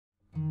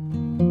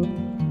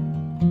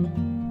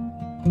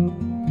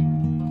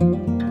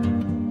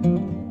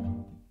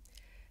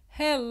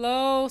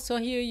Hello, so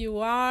here you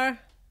are.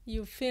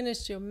 You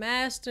finished your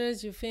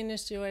master's, you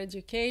finished your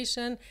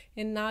education,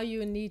 and now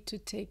you need to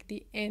take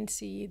the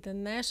NCE, the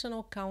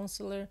National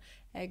Counselor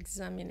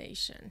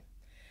Examination.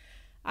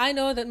 I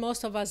know that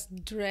most of us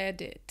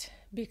dread it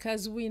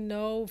because we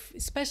know,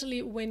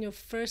 especially when you're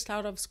first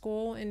out of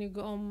school and you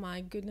go, oh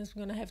my goodness,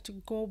 we're going to have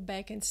to go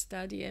back and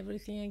study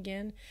everything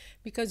again,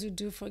 because you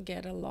do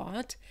forget a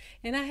lot.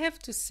 And I have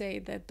to say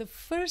that the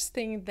first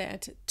thing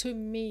that, to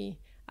me,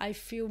 I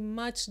feel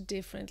much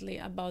differently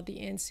about the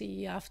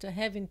NCE after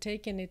having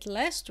taken it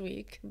last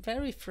week,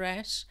 very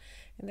fresh.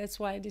 And that's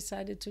why I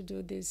decided to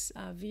do this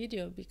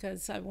video,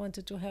 because I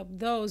wanted to help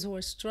those who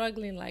are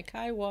struggling like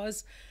I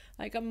was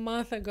like a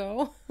month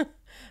ago.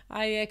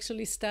 I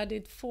actually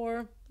studied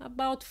for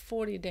about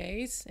 40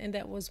 days, and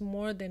that was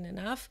more than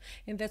enough.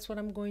 And that's what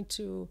I'm going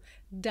to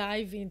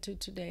dive into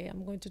today.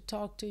 I'm going to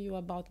talk to you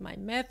about my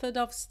method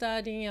of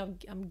studying.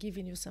 I'm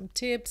giving you some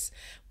tips.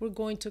 We're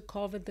going to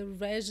cover the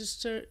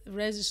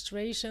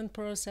registration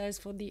process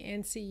for the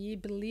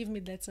NCE. Believe me,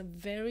 that's a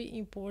very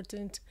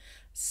important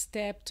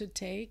step to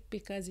take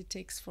because it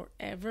takes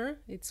forever.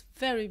 It's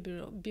very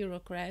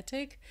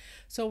bureaucratic.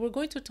 So we're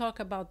going to talk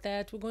about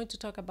that. We're going to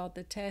talk about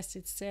the test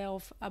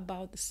itself,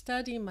 about the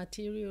study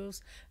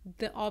materials,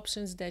 the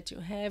options that you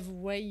have,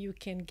 where you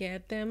can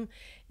get them,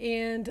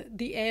 and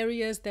the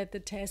areas that the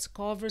test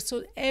covers.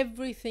 So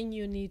everything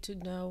you need to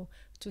know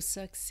to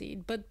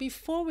succeed. But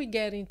before we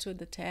get into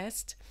the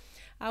test,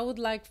 I would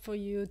like for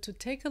you to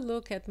take a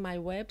look at my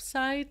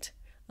website,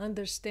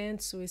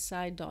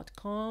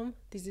 understandsuicide.com.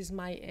 This is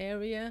my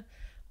area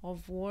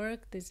of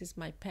work. This is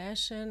my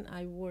passion.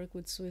 I work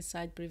with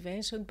suicide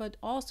prevention, but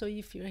also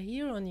if you're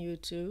here on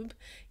YouTube,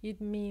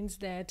 it means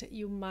that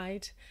you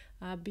might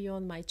be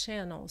on my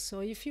channel.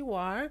 So if you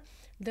are,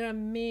 there are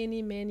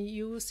many,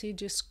 you will see,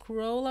 just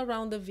scroll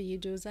around the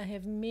videos. I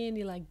have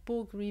many like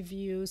book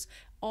reviews,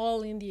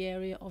 all in the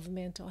area of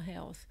mental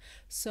health.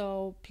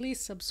 So please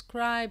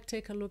subscribe,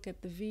 take a look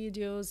at the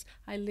videos.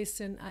 I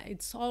listen,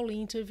 it's all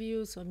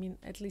interviews. I mean,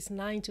 at least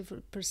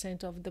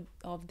 90%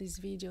 of these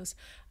videos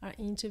are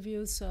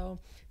interviews. So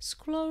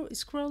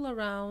scroll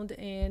around,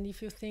 and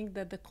if you think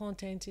that the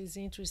content is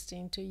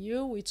interesting to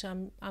you, which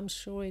I'm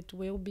sure it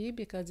will be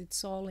because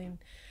it's all in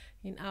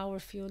our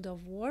field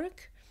of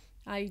work,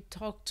 I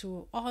talk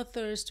to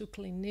authors, to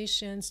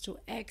clinicians, to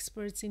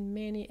experts in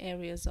many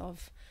areas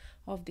of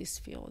this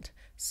field.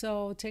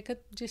 So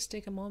just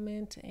take a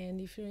moment, and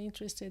if you're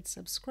interested,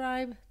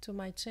 subscribe to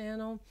my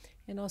channel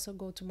and also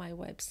go to my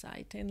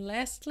website. And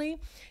lastly,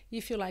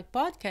 if you like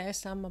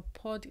podcasts, I'm a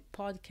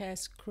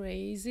podcast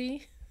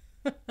crazy.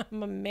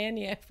 I'm a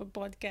maniac for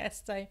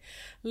podcasts. I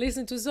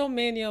listen to so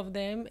many of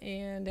them,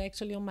 and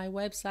actually on my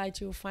website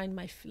you'll find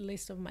my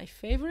list of my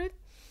favorite.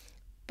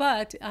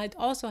 But I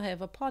also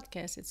have a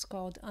podcast. It's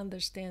called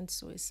Understand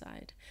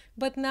Suicide.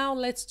 But now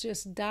let's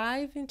just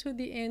dive into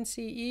the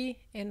NCE,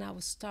 and I'll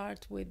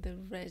start with the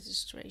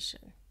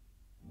registration.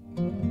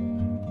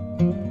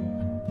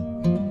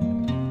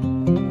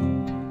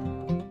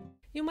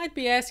 You might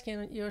be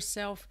asking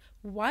yourself,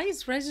 why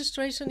is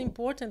registration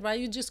important, right?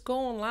 You just go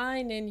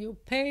online and you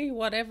pay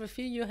whatever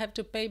fee you have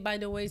to pay. By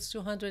the way, it's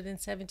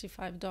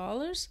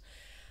 $275.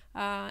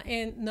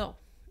 And no.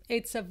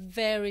 It's a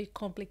very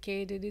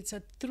complicated, it's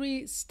a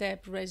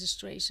 3-step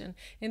registration.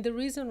 And the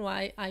reason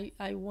why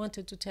I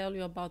wanted to tell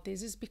you about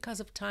this is because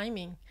of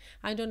timing.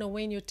 I don't know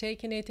when you're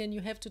taking it, and you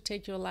have to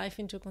take your life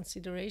into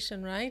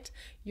consideration, right?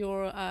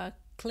 Your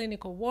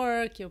clinical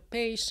work, your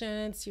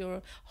patients,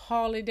 your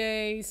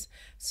holidays.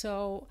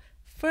 So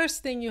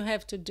first thing you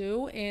have to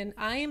do, and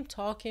I am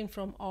talking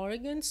from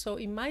Oregon, so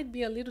it might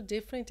be a little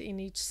different in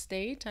each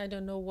state. I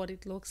don't know what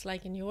it looks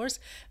like in yours,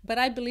 but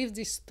I believe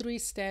these 3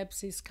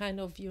 steps is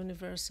kind of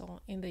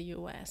universal in the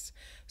US.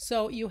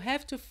 So you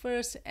have to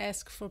first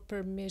ask for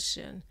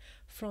permission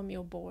from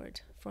your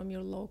board, from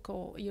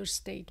your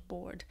state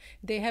board.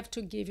 They have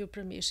to give you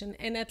permission.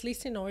 And at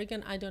least in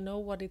Oregon, I don't know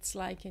what it's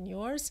like in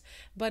yours,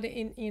 but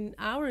in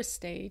our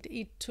state,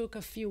 it took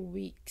a few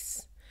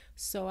weeks.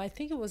 So I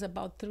think it was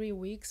about 3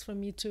 weeks for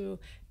me to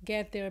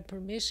get their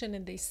permission,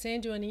 and they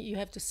send you you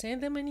have to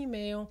send them an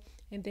email,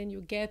 and then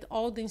you get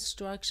all the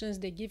instructions.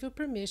 They give you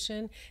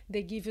permission,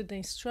 they give you the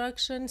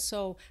instructions.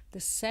 So the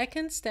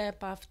second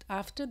step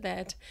after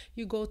that,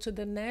 you go to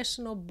the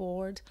National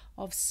Board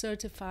of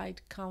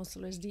Certified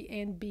Counselors, the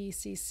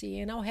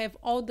NBCC, and I'll have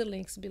all the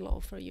links below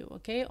for you,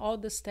 okay? All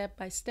the step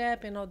by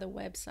step and all the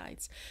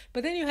websites.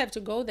 But then you have to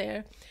go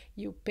there,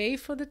 you pay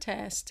for the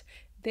test,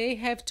 they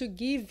have to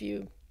give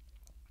you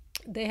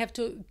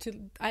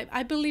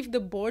I believe the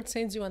board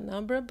sends you a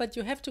number, but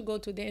you have to go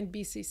to the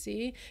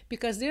NBCC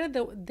because they're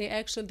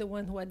actually the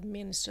one who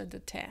administer the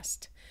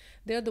test.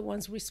 They're the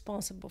ones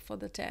responsible for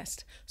the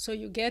test. So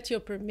you get your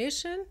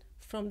permission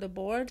from the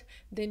board,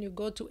 then you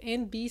go to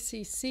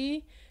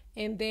NBCC,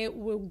 and they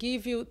will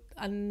give you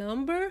a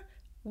number,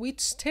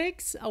 which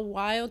takes a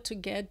while to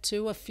get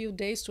to, a few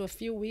days to a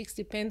few weeks,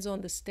 depends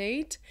on the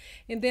state.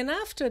 And then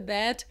after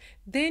that,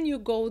 then you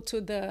go to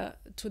the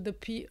to the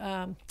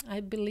I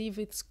believe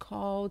it's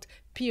called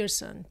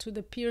Pearson, to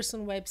the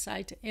Pearson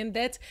website, and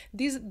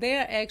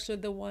they're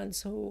actually the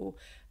ones who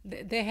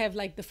they have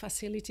like the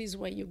facilities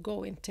where you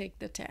go and take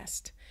the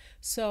test.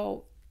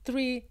 So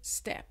 3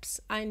 steps.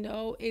 I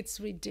know it's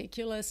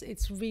ridiculous.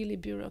 It's really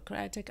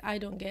bureaucratic. I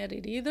don't get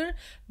it either,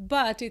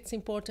 but it's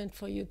important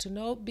for you to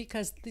know,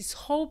 because this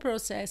whole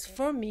process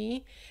for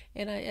me,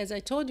 and as I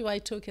told you, I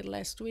took it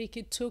last week,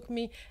 it took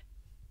me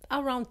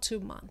around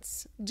 2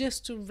 months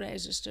just to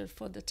register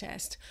for the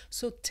test.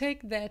 So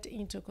take that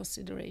into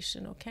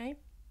consideration, okay?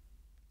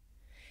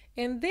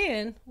 And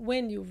then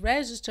when you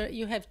register,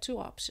 you have 2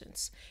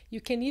 options.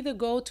 You can either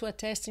go to a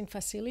testing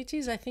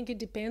facilities. I think it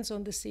depends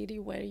on the city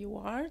where you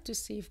are to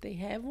see if they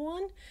have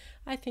one.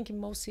 I think in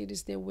most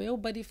cities they will,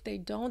 but if they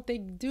don't, they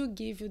do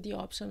give you the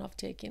option of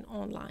taking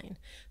online.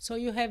 So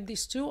you have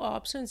these 2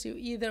 options. You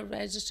either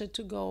register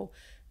to go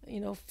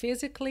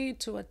physically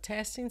to a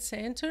testing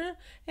center,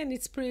 and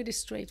it's pretty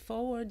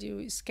straightforward.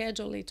 You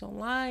schedule it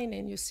online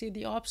and you see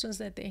the options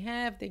that they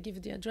have. They give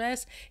you the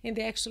address and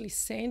they actually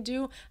send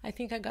you, I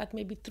think I got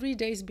maybe 3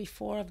 days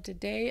before of the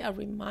day, a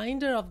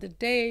reminder of the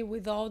day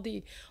with all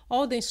the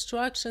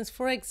instructions.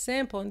 For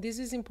example, and this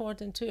is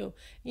important too,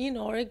 in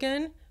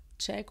Oregon,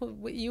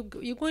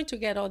 you're going to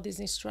get all these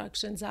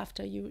instructions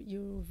after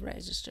you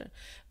register.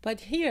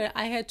 But here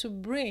I had to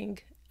bring,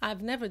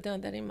 I've never done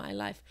that in my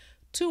life,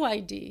 2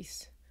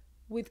 IDs.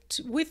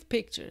 With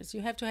pictures.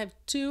 You have to have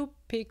 2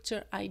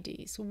 picture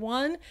IDs.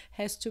 One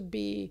has to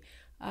be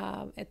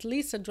at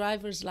least a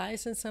driver's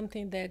license,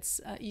 something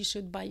that's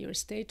issued by your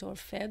state or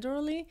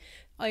federally,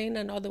 and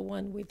another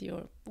one with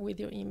your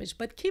image.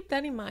 But keep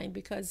that in mind,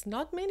 because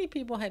not many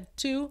people have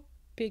 2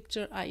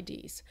 picture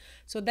IDs.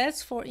 So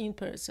that's for in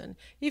person.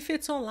 If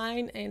it's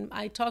online, and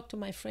I talked to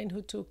my friend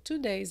who took 2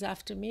 days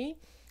after me,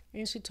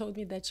 and she told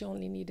me that she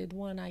only needed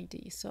 1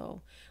 ID.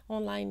 So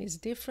online is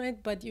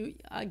different, but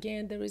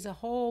there is a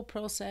whole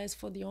process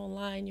for the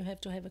online. You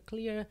have to have a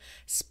clear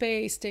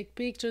space, take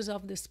pictures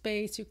of the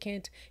space. You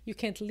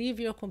can't leave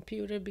your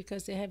computer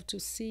because they have to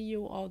see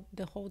you all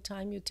the whole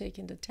time you're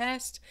taking the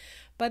test.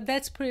 But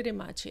that's pretty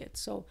much it.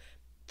 So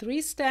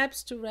 3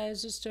 steps to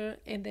register,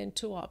 and then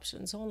 2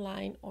 options,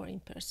 online or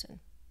in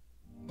person.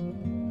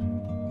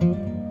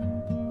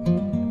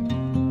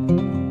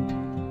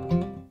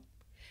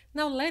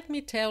 Now let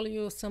me tell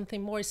you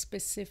something more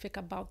specific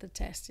about the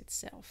test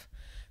itself.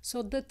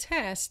 So the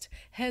test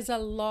has a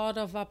lot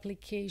of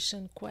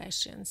application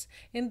questions,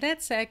 and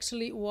that's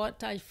actually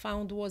what I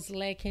found was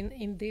lacking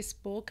in this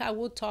book. I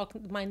will talk,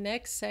 my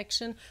next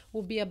section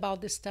will be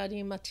about the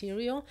studying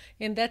material,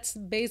 and that's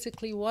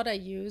basically what I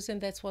use, and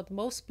that's what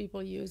most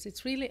people use.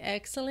 It's really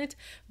excellent.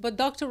 But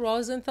Dr.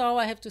 Rosenthal,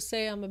 I have to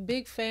say, I'm a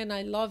big fan.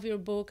 I love your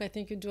book. I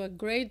think you do a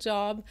great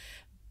job.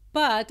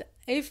 But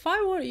if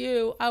I were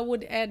you, I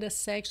would add a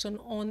section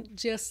on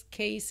just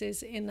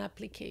cases in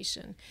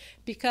application,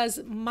 because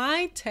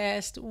my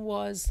test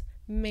was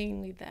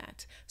mainly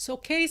that. So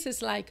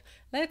cases like,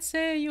 let's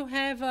say you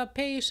have a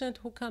patient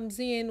who comes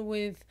in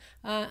with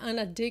an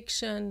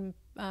addiction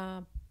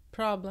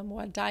problem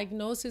or a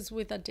diagnosis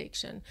with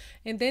addiction,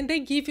 and then they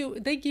give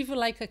you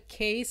like a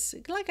case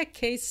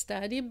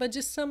study, but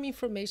just some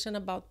information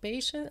about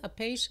a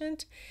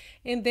patient,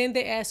 and then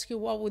they ask you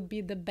what would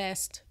be the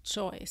best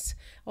choice,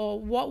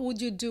 or what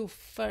would you do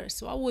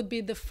first, what would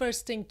be the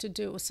first thing to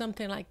do,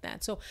 something like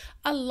that. So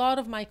a lot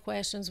of my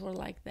questions were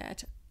like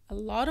that.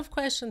 A lot of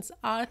questions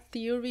are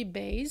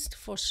theory-based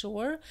for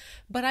sure,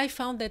 but I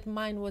found that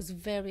mine was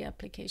very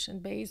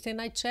application-based. And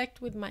I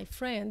checked with my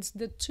friends,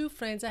 I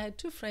had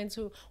 2 friends,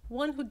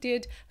 one who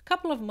did a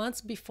couple of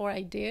months before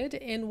I did,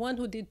 and one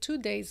who did 2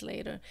 days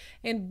later.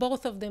 And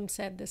both of them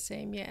said the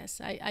same. Yes,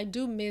 I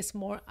do miss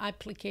more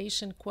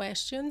application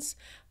questions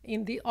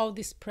in all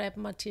this prep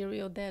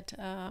material that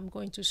I'm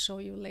going to show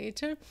you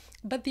later.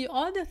 But the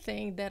other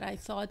thing that I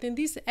thought, and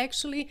this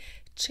actually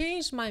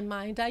changed my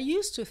mind, I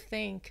used to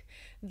think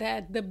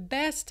that the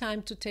best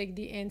time to take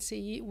the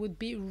NCE would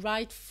be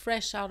right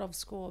fresh out of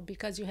school,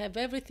 because you have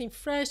everything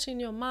fresh in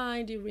your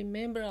mind, you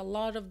remember a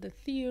lot of the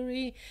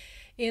theory.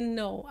 And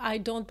no, I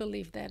don't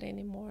believe that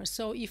anymore.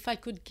 So if I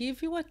could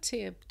give you a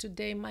tip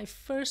today, my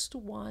first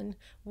one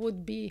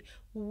would be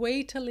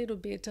wait a little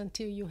bit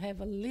until you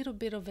have a little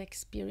bit of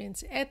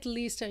experience, at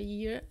least a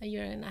year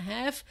and a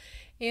half.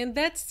 And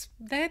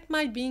that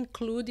might be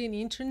including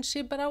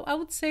internship, but I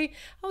would say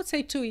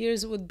 2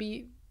 years would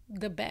be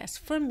the best.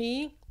 For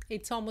me,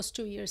 it's almost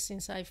 2 years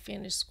since I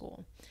finished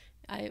school.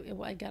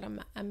 I got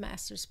a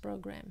master's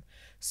program.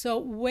 So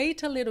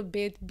wait a little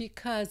bit,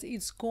 because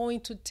it's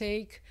going to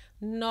take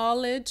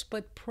knowledge,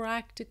 but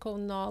practical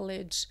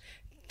knowledge,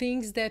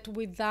 things that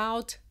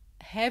without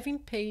having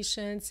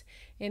patience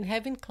and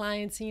having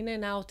clients in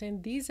and out,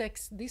 and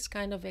this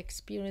kind of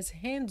experience,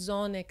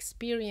 hands-on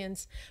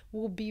experience,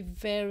 will be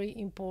very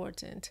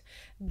important.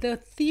 The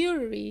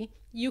theory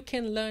you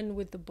can learn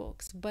with the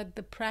books, but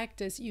the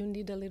practice you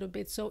need a little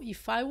bit. So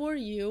if I were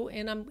you,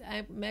 and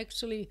I'm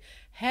actually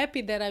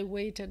happy that I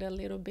waited a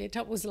little bit.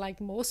 I was like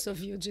most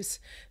of you, just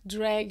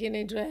dragging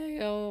and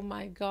dragging. Oh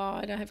my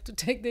God, I have to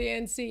take the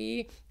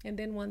NCE. And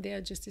then one day I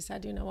just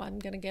decided, you know what, I'm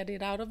gonna get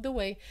it out of the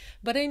way.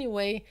 But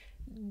anyway,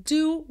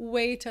 do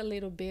wait a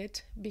little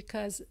bit,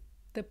 because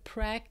the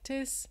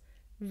practice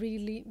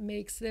really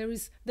makes,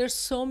 there's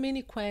so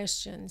many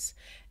questions.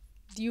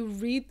 You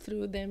read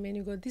through them and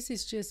you go, this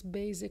is just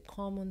basic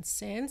common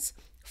sense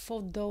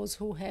for those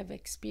who have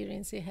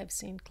experience, they have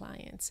seen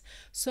clients.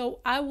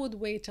 So I would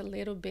wait a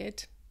little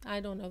bit, I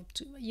don't know,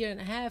 a year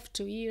and a half,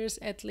 2 years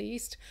at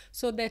least,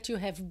 so that you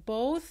have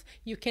both.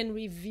 You can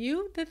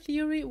review the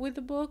theory with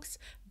the books,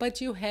 but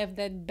you have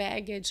that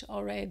baggage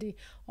already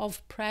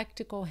of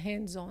practical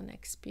hands-on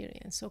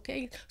experience,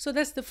 okay? So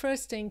that's the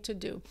first thing to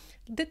do.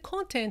 The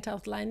content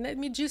outline, let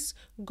me just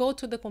go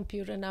to the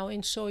computer now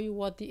and show you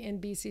what the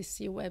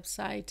NBCC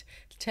website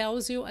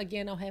tells you.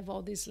 Again, I'll have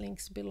all these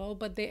links below,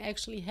 but they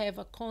actually have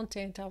a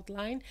content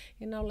outline,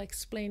 and I'll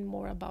explain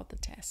more about the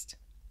test.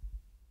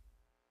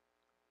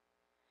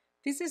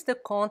 This is the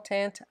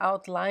content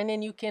outline,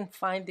 and you can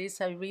find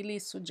this. I really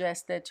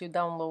suggest that you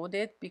download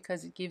it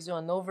because it gives you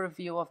an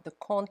overview of the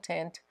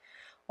content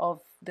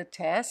of the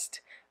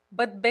test.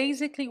 But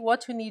basically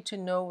what you need to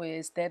know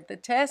is that the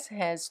test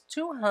has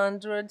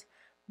 200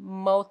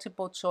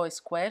 multiple choice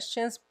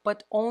questions,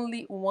 but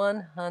only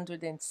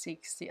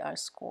 160 are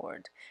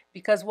scored,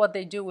 because what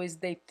they do is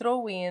they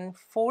throw in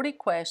 40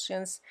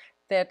 questions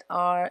that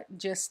are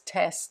just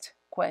test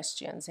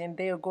questions, and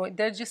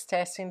they're just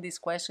testing these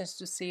questions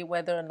to see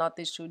whether or not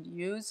they should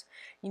use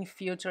in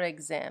future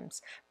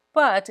exams.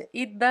 But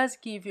it does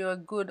give you a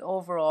good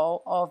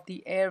overall of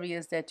the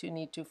areas that you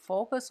need to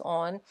focus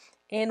on,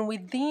 and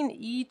within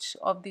each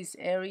of these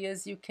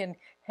areas you can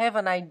have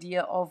an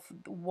idea of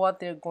what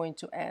they're going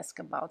to ask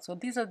about. So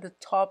these are the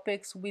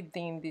topics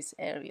within this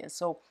area.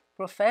 So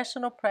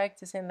professional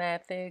practice and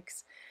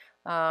ethics,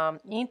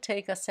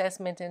 intake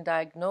assessment and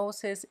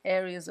diagnosis,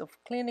 areas of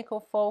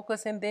clinical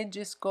focus, and then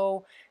just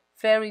go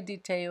very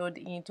detailed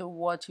into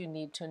what you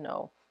need to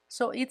know.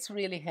 So it's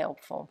really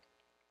helpful.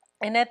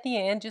 And at the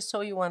end, just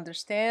so you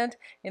understand,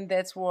 and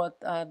that's what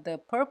the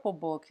purple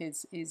book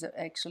is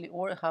actually,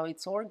 or how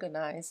it's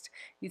organized,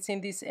 it's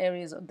in these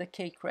areas of the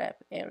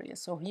K-CRAP area.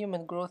 So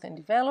human growth and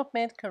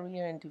development,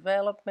 career and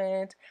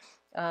development,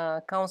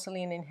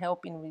 counseling and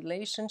help in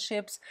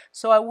relationships.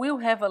 So I will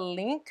have a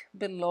link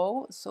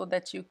below so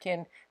that you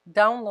can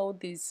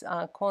download this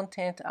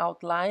content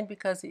outline,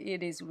 because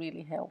it is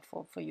really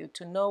helpful for you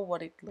to know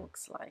what it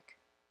looks like.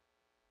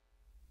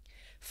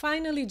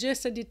 Finally,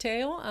 just a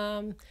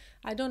detail.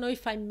 I don't know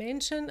if I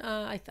mentioned,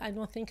 I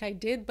don't think I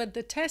did, but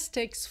the test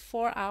takes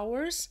 4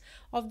 hours.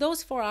 Of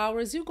those 4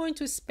 hours, you're going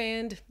to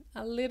spend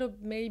a little,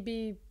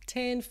 maybe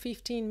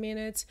 10-15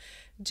 minutes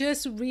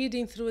just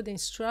reading through the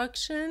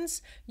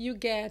instructions. You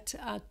get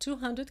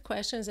 200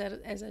 questions,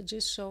 as I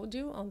just showed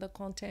you on the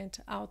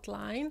content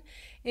outline.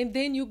 And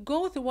then you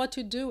go through, what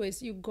you do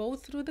is you go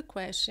through the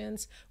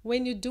questions.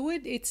 When you do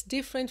it, it's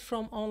different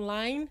from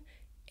online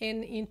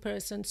and in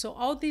person. So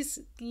all these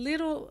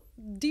little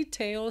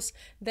details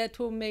that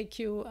will make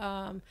you,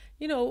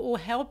 will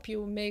help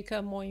you make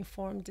a more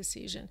informed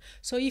decision.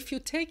 So if you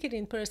take it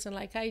in person,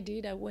 like I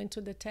did, I went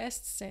to the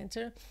test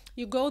center,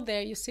 you go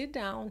there, you sit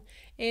down,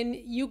 and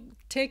you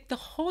take the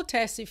whole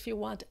test if you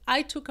want.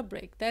 I took a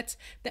break. That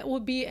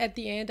will be at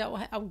the end.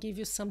 I'll give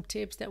you some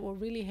tips that will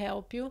really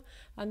help you,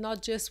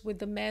 not just with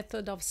the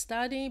method of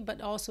studying,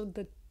 but also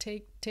the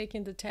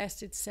taking the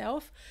test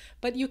itself.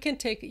 But you can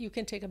take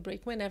a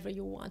break whenever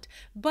you want.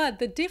 But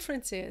the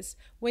difference is,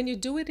 when you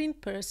do it in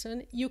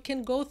person, you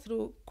can go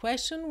through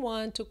question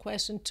 1 to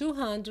question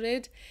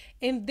 200,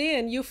 and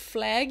then you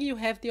flag. You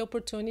have the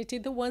opportunity,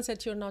 the ones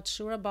that you're not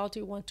sure about,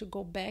 you want to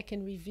go back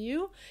and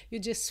review, you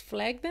just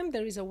flag them.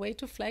 There is a way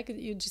to flag it.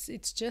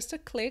 It's just a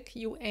click.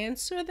 You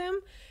answer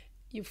them,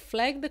 you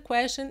flag the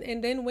question,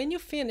 and then when you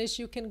finish,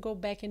 you can go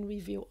back and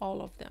review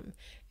all of them,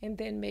 and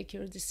then make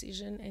your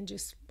decision and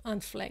just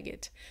unflag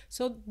it.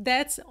 So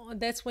that's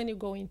when you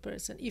go in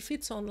person. If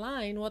it's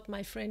online, what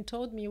my friend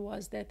told me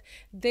was that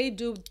they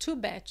do 2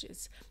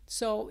 batches.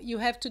 So you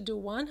have to do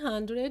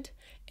 100,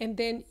 and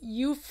then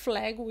you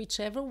flag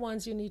whichever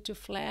ones you need to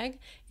flag,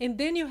 and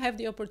then you have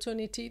the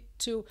opportunity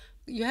to,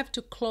 you have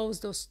to close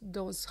those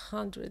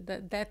 100,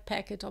 that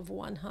packet of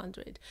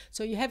 100.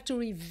 So you have to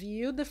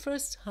review the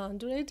first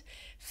 100,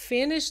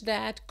 finish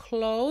that,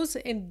 close,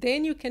 and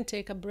then you can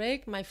take a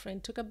break. My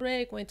friend took a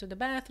break, went to the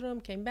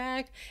bathroom, came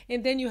back,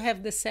 and then you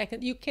have the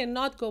second. You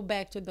cannot go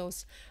back to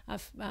those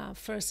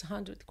first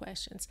 100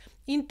 questions.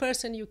 In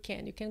person, you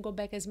can go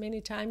back as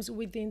many times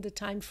within the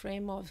time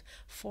frame of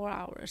 4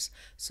 hours.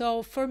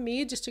 So for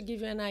me, just to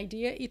give you an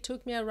idea, it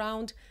took me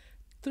around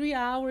 3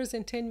 hours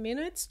and 10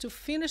 minutes to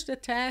finish the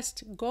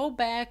test, go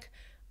back,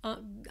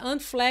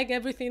 unflag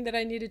everything that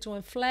I needed to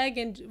unflag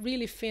and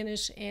really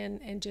finish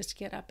and just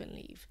get up and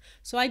leave.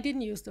 So I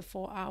didn't use the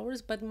 4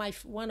 hours, but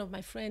one of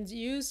my friends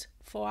used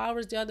 4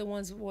 hours. The other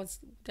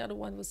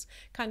one was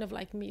kind of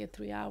like me at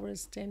 3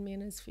 hours, 10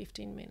 minutes,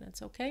 15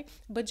 minutes. Okay,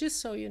 but just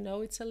so you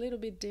know, it's a little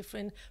bit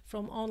different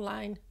from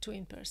online to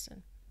in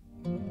person.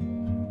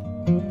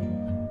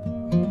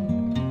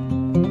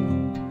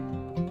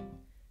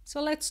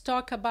 So let's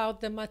talk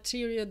about the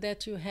material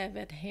that you have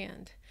at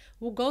hand.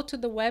 We'll go to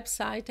the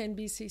website,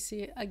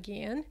 NBCC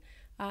again.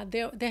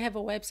 They have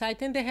a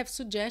website and they have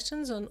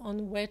suggestions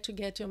on where to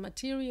get your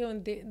material.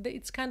 And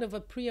it's kind of a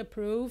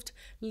pre-approved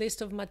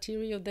list of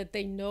material that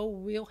they know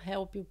will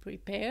help you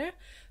prepare.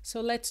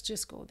 So let's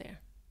just go there.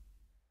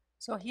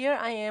 So here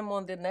I am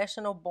on the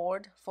National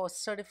Board for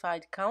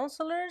Certified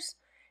Counselors,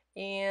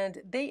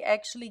 and they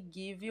actually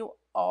give you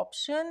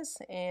options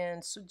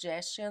and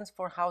suggestions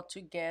for how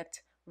to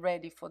get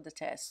ready for the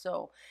test.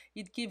 So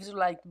it gives you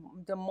like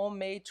the more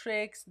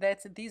matrix.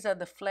 These are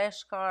the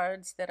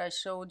flashcards that I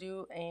showed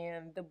you,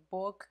 and the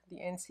book, the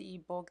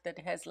NCE book that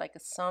has like a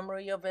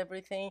summary of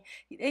everything.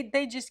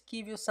 They just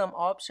give you some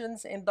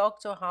options, and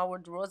Dr.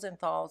 Howard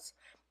Rosenthal's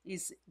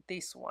is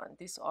this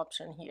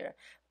option here.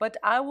 But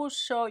I will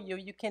show you,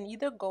 you can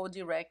either go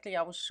directly,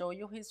 I will show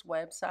you his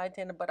website,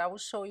 but I will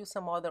show you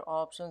some other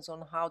options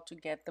on how to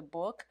get the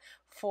book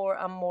for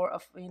a more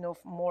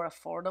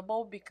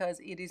affordable, because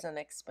it is an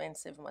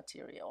expensive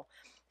material.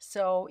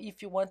 So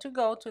if you want to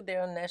go to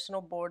their National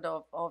Board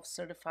of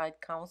Certified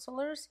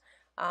Counselors,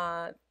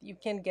 you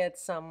can get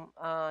some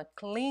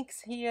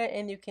links here,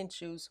 and you can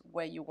choose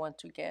where you want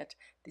to get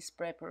this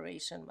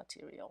preparation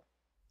material.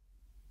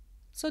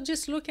 So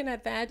just looking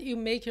at that, you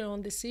make your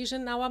own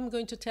decision. Now I'm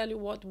going to tell you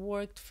what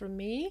worked for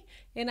me,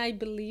 and I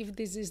believe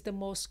this is the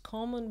most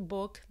common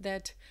book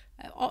that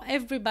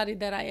everybody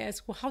that I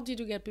ask, well, how did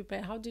you get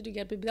prepared? How did you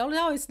get prepared? Oh,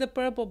 no, it's the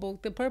purple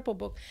book, the purple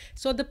book.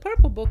 So the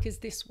purple book is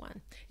this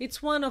one.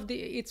 It's one of the,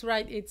 it's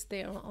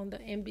there on the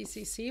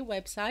NBCC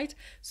website.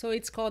 So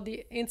it's called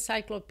the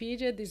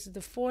Encyclopedia. This is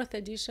the 4th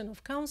edition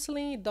of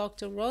counseling.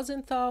 Dr.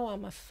 Rosenthal,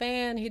 I'm a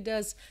fan. He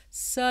does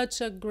such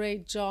a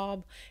great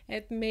job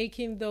at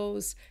making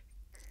those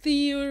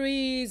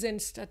theories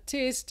and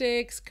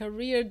statistics,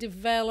 career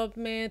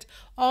development,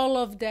 all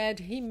of that.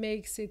 He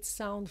makes it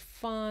sound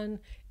fun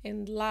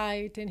and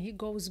light, and he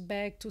goes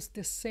back to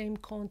the same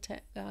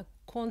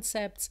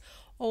concepts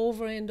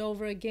over and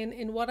over again.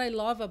 And what I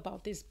love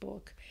about this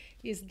book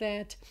is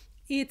that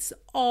it's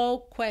all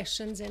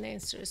questions and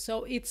answers.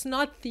 So it's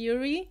not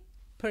theory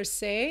per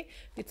se.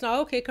 It's not,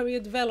 okay,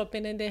 career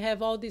development, and they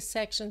have all these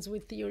sections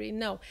with theory.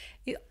 No,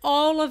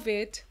 all of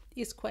it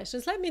is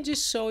questions. Let me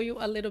just show you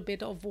a little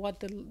bit of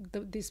what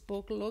this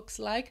book looks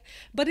like.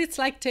 But it's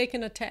like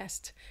taking a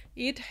test.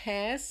 It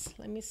has,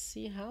 let me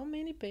see how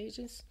many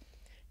pages.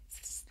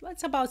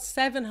 It's about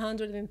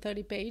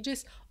 730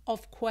 pages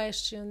of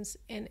questions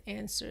and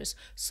answers.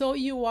 So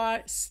you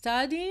are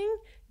studying,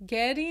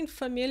 getting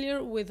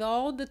familiar with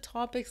all the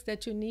topics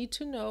that you need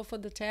to know for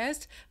the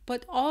test,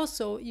 but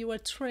also you are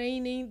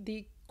training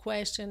the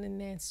question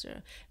and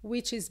answer,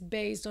 which is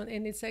based on,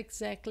 and it's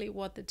exactly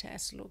what the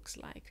test looks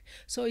like.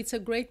 So it's a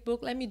great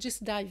book. Let me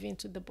just dive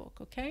into the book,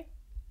 okay?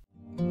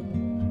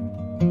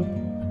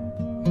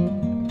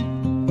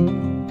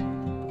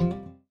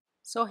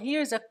 So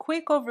here's a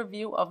quick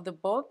overview of the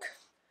book.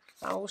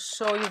 I will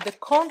show you the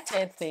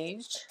content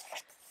page.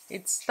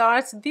 It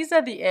starts, these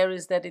are the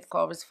areas that it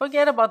covers.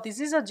 Forget about this.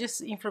 These are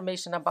just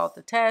information about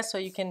the test, so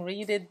you can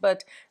read it,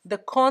 but the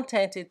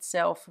content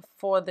itself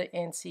for the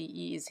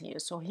NCE is here.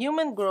 So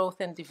human growth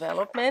and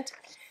development,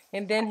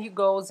 and then he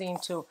goes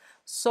into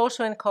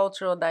social and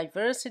cultural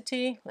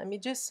diversity. Let me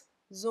just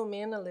zoom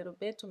in a little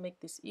bit to make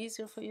this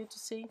easier for you to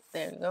see.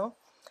 There you go.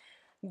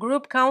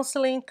 Group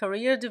counseling,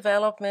 career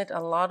development,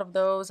 a lot of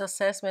those,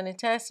 assessment and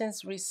testing,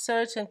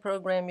 research and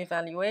program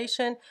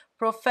evaluation,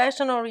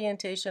 professional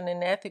orientation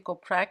and ethical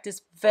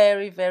practice,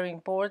 very, very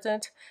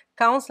important,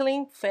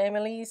 counseling,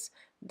 families,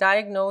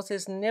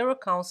 diagnosis,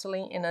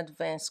 neurocounseling, and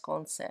advanced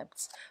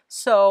concepts.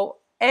 So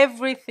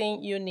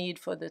everything you need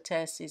for the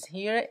test is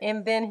here,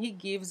 and then he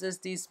gives us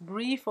this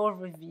brief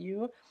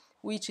overview,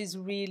 which is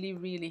really,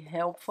 really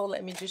helpful.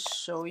 Let me just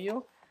show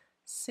you.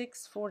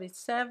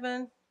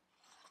 647.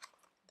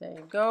 There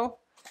you go.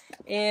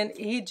 And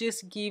he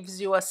just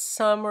gives you a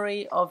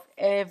summary of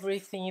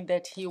everything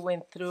that he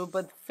went through,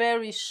 but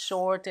very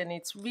short, and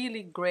it's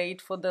really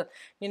great for the,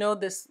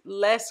 this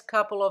last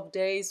couple of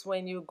days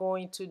when you're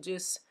going to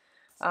just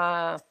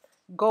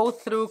go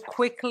through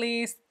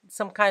quickly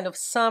some kind of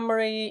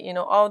summary.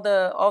 All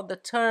the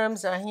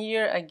terms are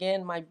here.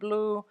 Again, my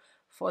blue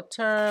for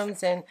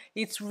terms, and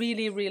it's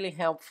really, really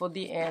helpful at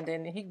the end.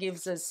 And he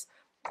gives us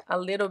a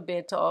little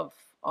bit of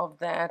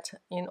that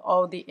in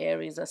all the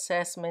areas,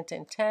 assessment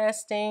and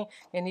testing,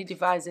 and he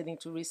divides it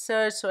into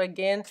research. So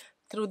again,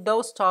 through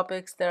those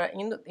topics that are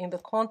in the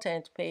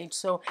content page.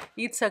 So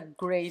it's a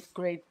great,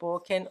 great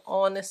book, and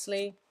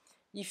honestly,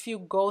 if you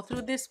go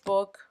through this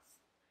book,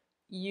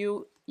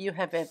 you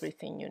have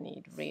everything you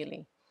need,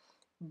 really.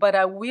 But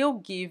I will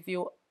give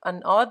you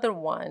another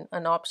one,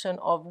 an option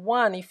of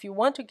one. If you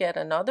want to get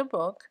another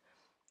book,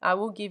 I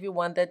will give you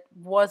one that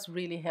was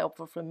really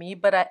helpful for me,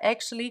 but I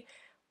actually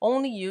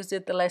only used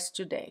it the last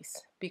 2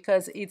 days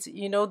because it's,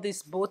 you know,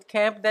 this boot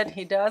camp that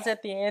he does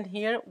at the end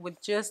here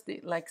with just the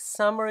like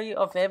summary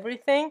of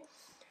everything.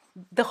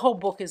 The whole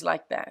book is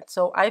like that.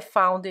 So I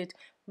found it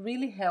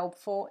really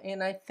helpful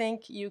and I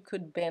think you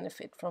could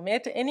benefit from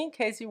it. And in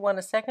case you want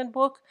a second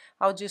book,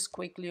 I'll just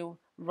quickly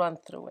run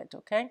through it,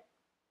 okay?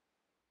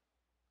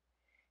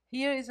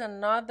 Here is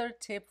another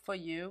tip for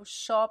you: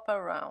 shop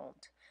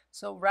around.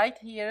 So right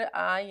here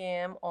I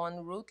am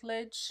on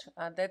Routledge.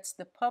 That's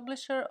the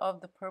publisher of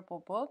the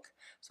purple book.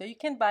 So you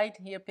can buy it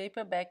here,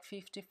 paperback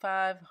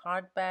 $55,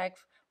 hardback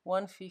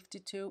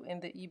 $152,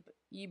 and the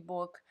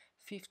ebook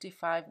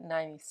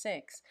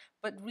 $55.96.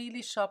 But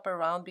really shop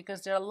around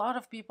because there are a lot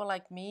of people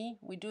like me.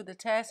 We do the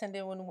test and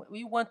then when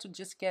we want to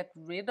just get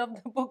rid of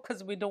the book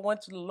because we don't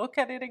want to look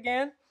at it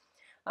again.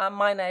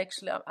 Mine I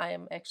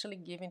am actually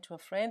giving to a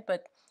friend,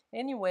 but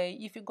anyway,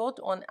 if you go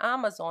on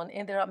Amazon,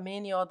 and there are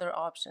many other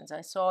options,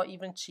 I saw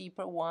even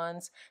cheaper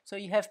ones. So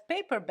you have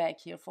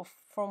paperback here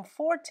from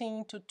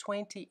 14 to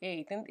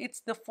 28, and it's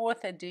the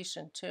 4th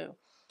edition too.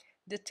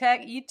 The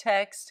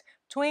e-text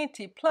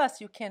 20 plus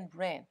you can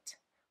rent,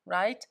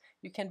 right?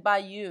 You can buy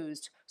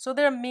used. So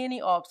there are many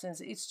options.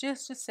 It's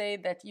just to say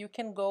that you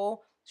can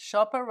go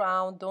shop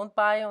around. Don't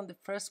buy on the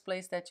first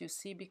place that you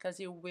see because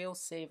you will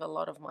save a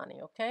lot of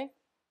money, okay?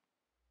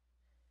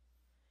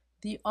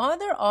 The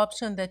other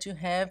option that you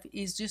have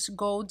is just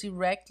go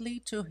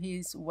directly to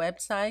his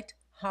website,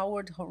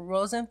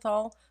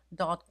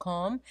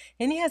 howardrosenthal.com,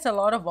 and he has a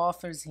lot of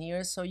offers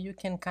here, so you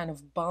can kind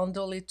of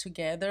bundle it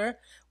together,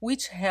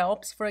 which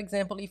helps, for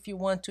example, if you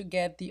want to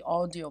get the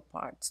audio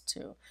parts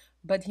too.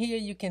 But here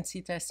you can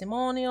see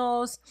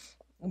testimonials.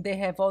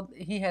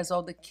 He has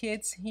all the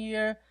kids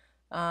here.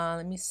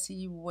 Let me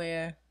see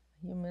where.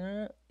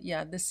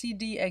 Yeah, the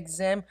CD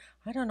exam.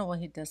 I don't know why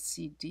he does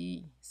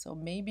CD. So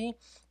maybe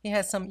he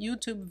has some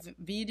YouTube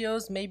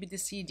videos. Maybe the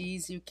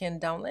CDs you can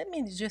download. Let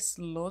me just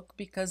look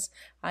because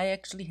I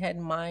actually had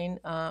mine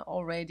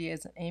already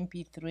as an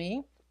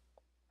MP3.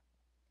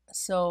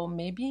 So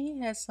maybe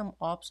he has some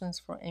options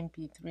for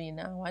MP3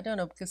 now. I don't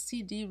know, because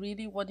CD,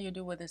 really, what do you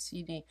do with a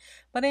CD?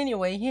 But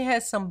anyway, he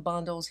has some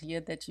bundles here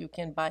that you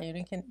can buy.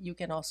 You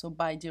can also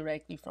buy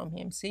directly from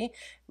him. See,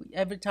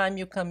 every time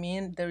you come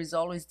in, there is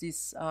always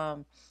this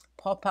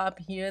pop-up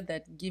here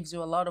that gives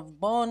you a lot of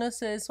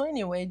bonuses. So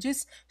anyway,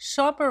 just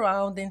shop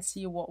around and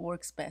see what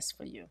works best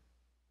for you.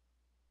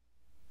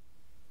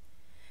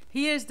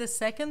 Here's the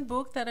second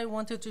book that I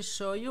wanted to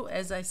show you.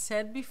 As I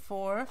said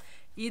before,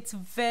 it's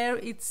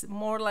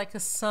more like a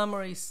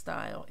summary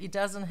style. It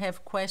doesn't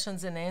have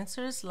questions and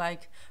answers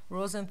like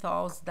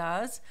Rosenthal's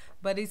does,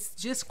 but it's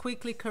just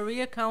quickly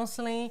career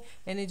counseling,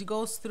 and it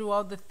goes through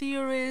all the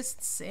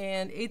theorists,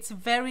 and it's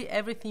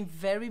everything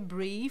very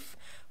brief.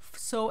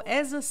 So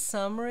as a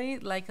summary,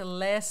 like the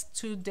last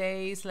 2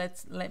 days,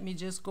 let me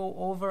just go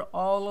over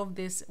all of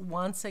this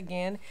once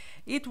again.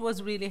 It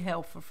was really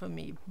helpful for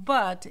me,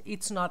 but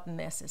it's not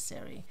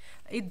necessary.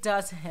 It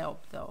does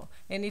help though,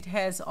 and it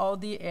has all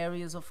the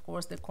areas, of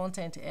course, the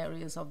content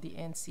areas of the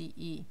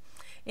NCE.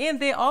 And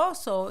they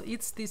also,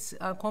 it's this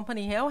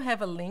company here. I'll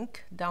have a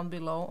link down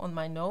below on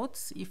my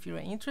notes if you're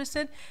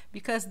interested,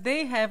 because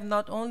they have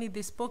not only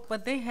this book,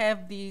 but they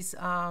have these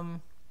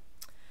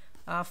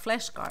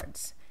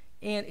flashcards.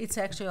 And it's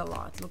actually a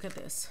lot. Look at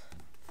this.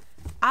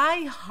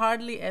 I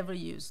hardly ever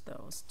use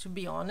those, to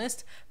be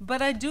honest,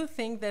 but I do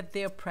think that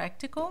they're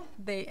practical.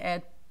 They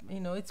add,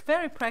 it's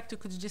very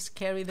practical to just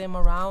carry them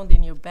around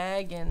in your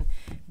bag, and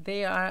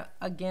they are,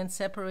 again,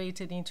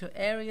 separated into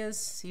areas.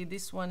 See,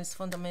 this one is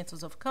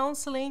Fundamentals of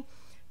Counseling.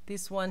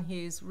 This one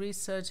here is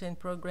Research and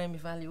Program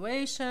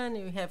Evaluation.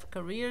 You have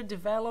Career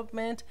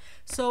Development.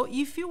 So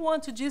if you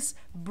want to just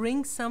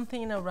bring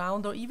something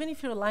around, or even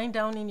if you're lying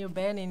down in your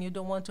bed and you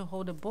don't want to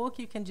hold a book,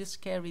 you can just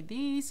carry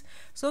these.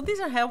 So these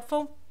are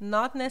helpful,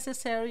 not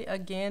necessary.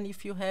 Again,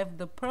 if you have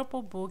the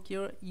purple book,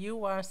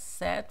 you are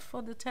set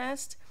for the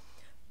test.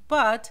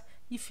 But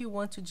if you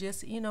want to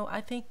just,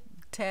 I think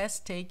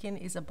test taking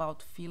is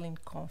about feeling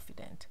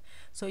confident.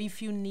 So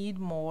if you need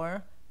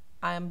more,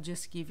 I'm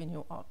just giving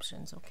you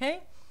options,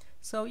 okay?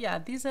 So yeah,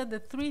 these are the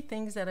 3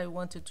 things that I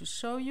wanted to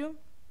show you.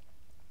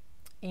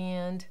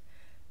 And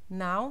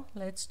now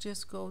let's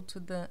just go to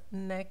the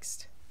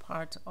next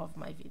part of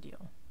my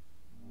video.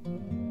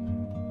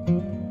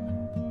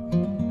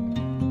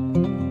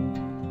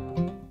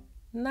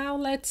 Now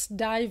let's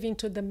dive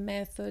into the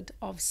method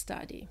of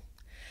study.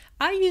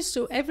 I used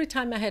to, every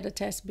time I had a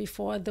test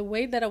before, the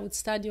way that I would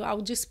study, I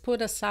would just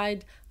put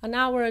aside an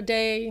hour a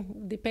day,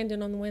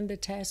 depending on when the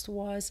test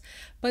was.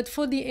 But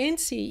for the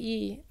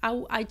NCE,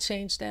 I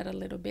changed that a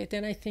little bit,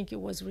 and I think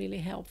it was really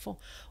helpful.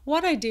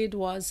 What I did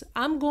was,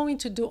 I'm going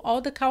to do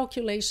all the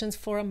calculations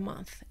for a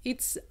month.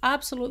 It's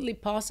absolutely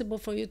possible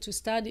for you to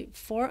study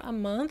for a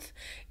month.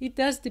 It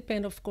does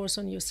depend, of course,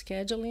 on your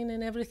scheduling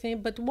and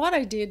everything. But what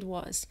I did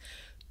was,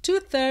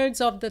 2/3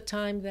 of the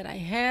time that I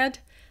had,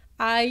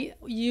 I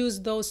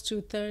used those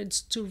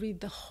 2/3 to read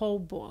the whole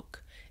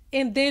book.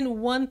 and then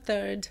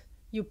 1/3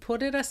 you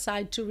put it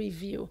aside to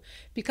review,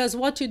 because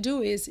what you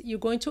do is you're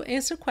going to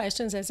answer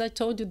questions. As I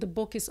told you, the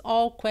book is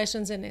all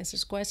questions and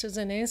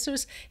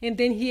answers, and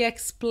then he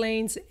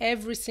explains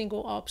every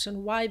single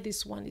option, why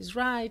this one is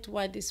right,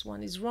 why this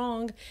one is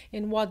wrong,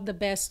 and what the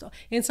best,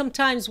 and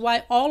sometimes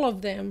why all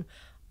of them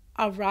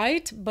are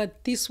right,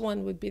 but this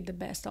one would be the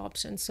best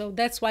option. So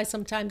that's why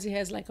sometimes he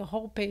has like a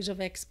whole page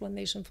of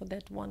explanation for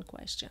that one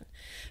question.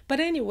 But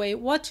anyway,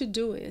 what you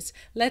do is,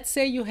 let's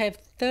say you have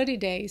 30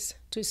 days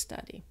to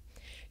study.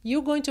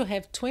 You're going to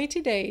have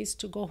 20 days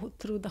to go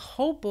through the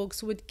whole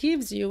books, which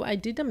gives you, I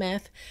did the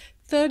math,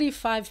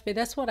 35 pages.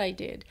 That's what I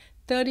did.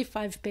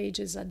 35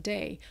 pages a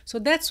day. So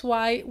that's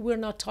why we're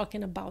not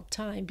talking about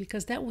time,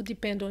 because that would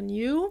depend on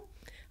you.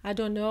 I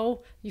don't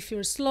know if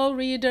you're a slow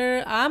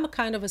reader. I'm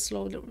kind of a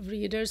slow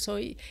reader, so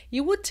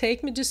it would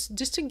take me,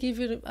 just to give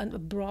you a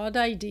broad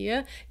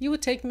idea, it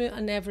would take me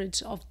an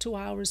average of 2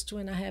 hours,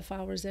 2.5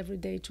 hours every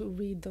day to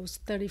read those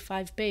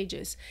 35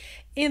 pages.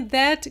 And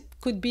that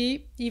could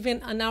be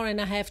even an hour and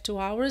a half, 2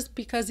 hours,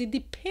 because it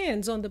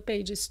depends on the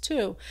pages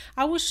too.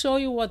 I will show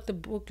you what the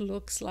book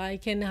looks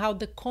like and how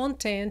the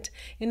content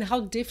and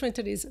how different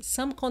it is.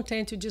 Some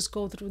content you just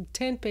go through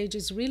 10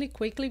 pages really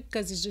quickly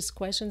because it's just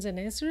questions and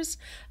answers.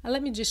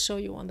 Let me just show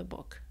you on the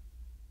book.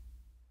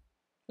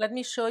 Let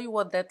me show you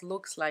what that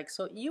looks like.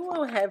 So you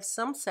will have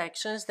some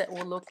sections that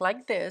will look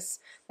like this,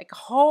 like a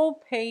whole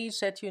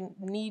page that you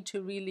need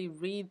to really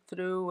read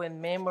through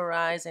and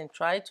memorize and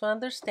try to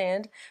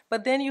understand.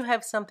 But then you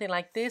have something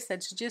like this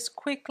that's just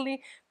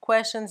quickly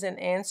questions and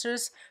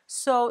answers.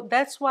 So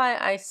that's why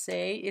I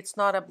say it's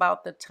not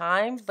about the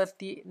time, but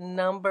the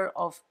number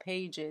of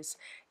pages.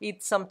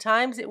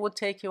 Sometimes it will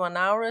take you an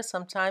hour,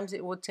 sometimes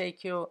it will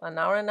take you an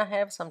hour and a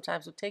half,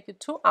 sometimes it will take you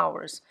 2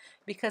 hours,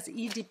 because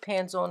it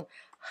depends on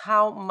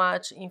how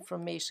much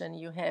information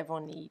you have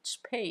on each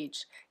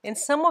page. And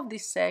some of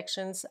these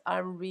sections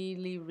are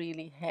really,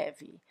 really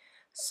heavy.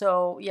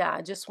 So yeah,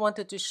 I just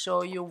wanted to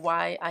show you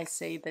why I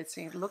say that.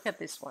 See, look at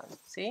this one.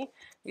 See,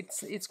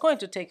 it's going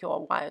to take you a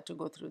while to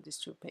go through these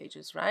 2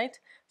 pages, right?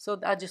 So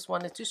I just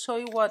wanted to show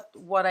you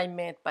what I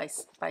meant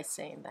by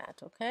saying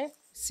that, okay?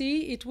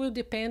 See, it will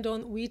depend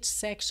on which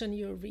section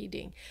you're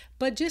reading.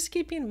 But just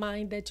keep in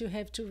mind that you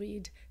have to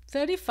read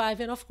 35,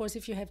 and of course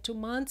if you have 2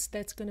 months,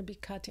 that's going to be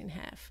cut in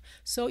half.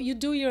 So you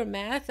do your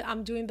math.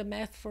 I'm doing the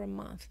math for a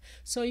month.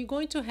 So you're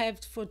going to have,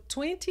 for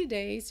 20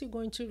 days, you're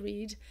going to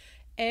read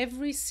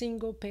every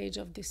single page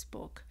of this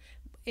book.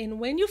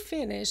 And when you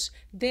finish,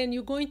 then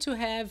you're going to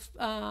have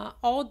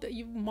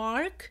you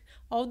mark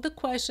all the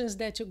questions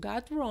that you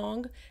got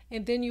wrong,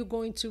 and then you're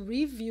going to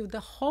review the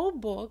whole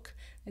book.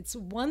 It's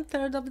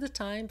 1/3 of the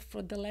time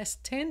for the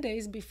last 10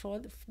 days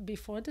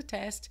before the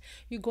test.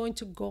 You're going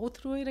to go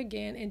through it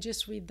again and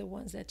just read the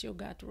ones that you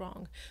got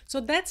wrong.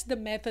 So that's the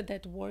method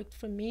that worked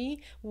for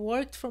me,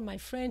 worked for my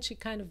friend. She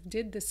kind of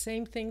did the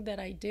same thing that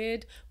I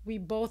did. We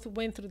both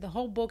went through the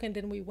whole book, and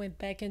then we went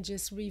back and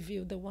just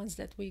reviewed the ones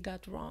that we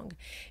got wrong.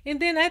 And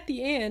then at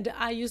the end,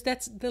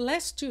 that's the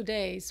last 2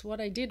 days.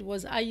 What I did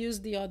was I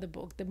used the other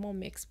book, the more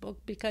mixed book,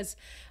 because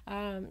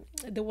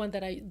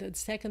the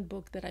second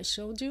book that I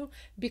showed you,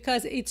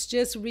 because it's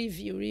just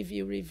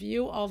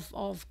review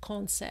of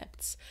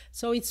concepts.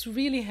 So it's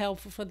really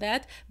helpful for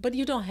that, but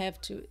you don't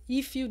have to.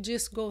 If you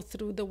just go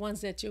through the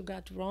ones that you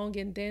got wrong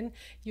and then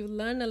you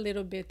learn a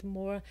little bit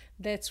more,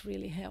 that's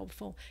really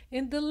helpful.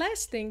 And the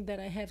last thing that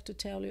I have to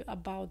tell you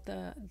about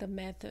the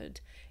method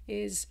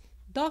is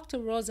Dr.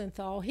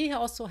 Rosenthal, he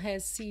also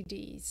has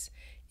CDs.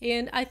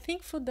 And I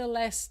think for the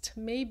last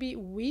maybe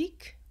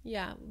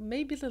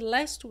the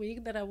last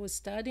week that I was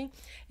studying,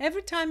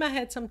 every time I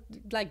had some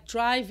like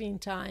driving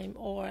time,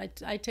 or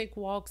I take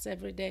walks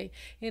every day,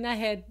 and I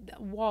had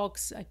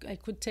walks, I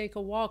could take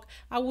a walk,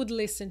 I would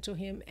listen to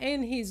him.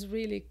 And he's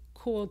really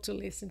cool to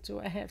listen to,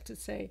 I have to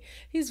say.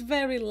 He's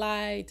very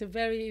light,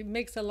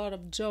 makes a lot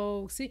of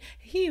jokes.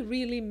 He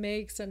really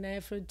makes an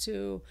effort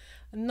to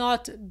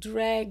not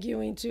drag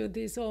you into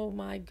this, oh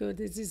my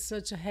goodness, this is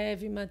such a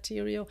heavy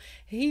material.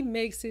 He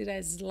makes it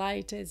as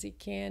light as he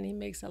can. He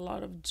makes a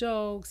lot of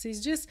jokes.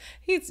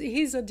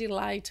 He's a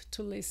delight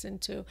to listen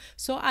to.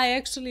 So I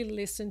actually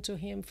listened to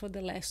him for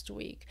the last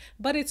week,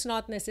 but it's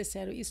not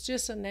necessary. It's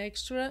just an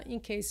extra in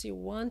case you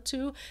want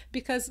to,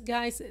 because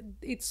guys,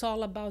 it's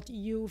all about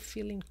you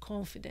feeling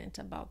confident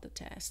about the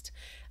test.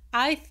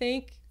 I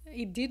think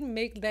it didn't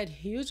make that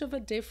huge of a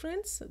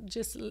difference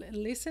just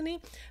listening,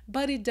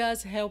 but it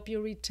does help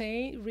you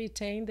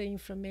retain the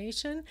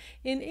information,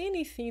 and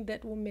anything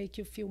that will make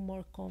you feel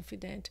more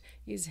confident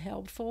is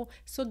helpful.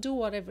 So do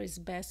whatever is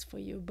best for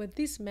you, but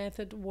this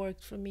method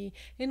worked for me.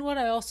 And what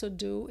I also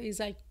do is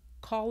I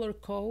color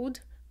code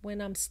when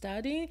I'm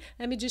studying.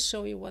 Let me just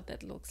show you what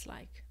that looks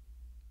like.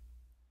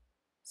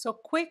 So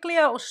quickly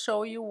I'll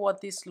show you what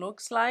this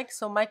looks like.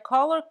 So my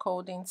color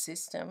coding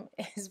system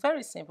is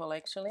very simple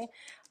actually.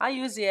 I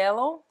use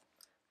yellow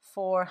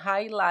for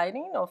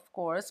highlighting, of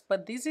course,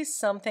 but this is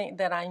something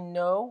that I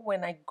know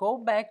when I go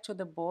back to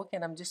the book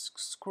and I'm just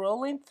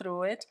scrolling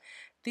through it,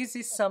 this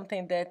is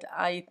something that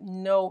I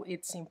know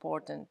it's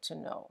important to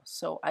know.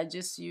 So I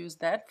just use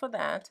that for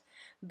that.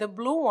 The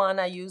blue one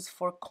I use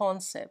for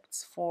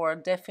concepts, for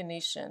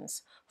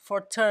definitions,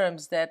 for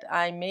terms that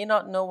I may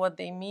not know what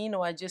they mean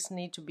or I just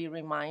need to be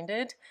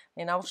reminded.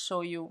 And I'll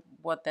show you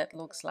what that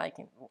looks like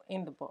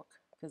in the book,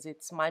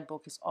 because my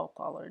book is all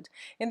colored.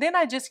 And then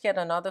I just get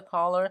another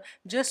color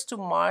just to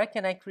mark,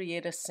 and I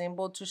create a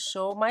symbol to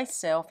show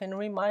myself and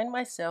remind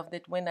myself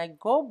that when I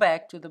go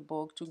back to the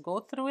book to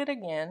go through it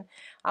again,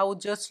 I will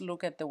just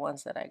look at the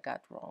ones that I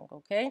got wrong,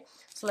 okay?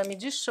 So let me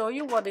just show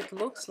you what it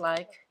looks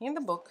like in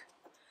the book.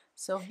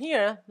 So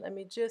here, let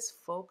me just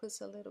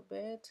focus a little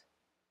bit,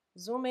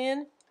 zoom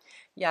in.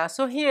 Yeah,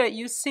 so here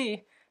you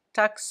see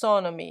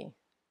taxonomy,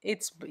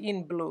 it's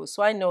in blue.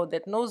 So I know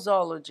that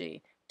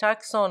nosology,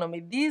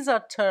 taxonomy, these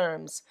are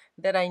terms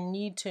that I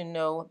need to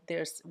know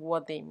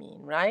what they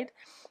mean, right?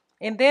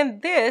 And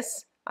then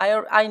this,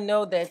 I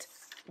know that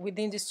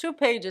within these 2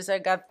 pages, I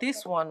got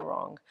this one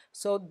wrong.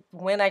 So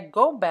when I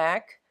go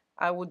back,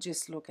 I would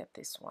just look at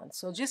this one.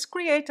 So just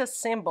create a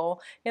symbol.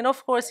 And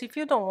of course, if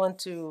you don't want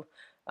to,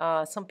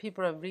 some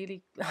people are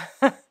really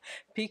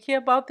picky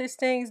about these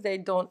things. They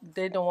don't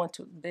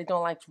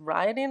like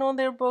writing on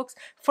their books.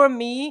 For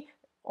me,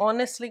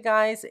 honestly,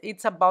 guys,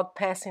 it's about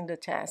passing the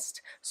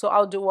test. So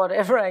I'll do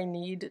whatever I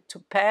need to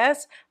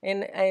pass.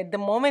 And at the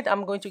moment,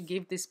 I'm going to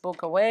give this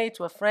book away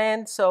to a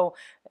friend. So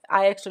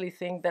I actually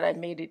think that I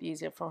made it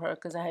easier for her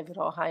because I have it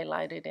all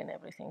highlighted and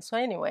everything. So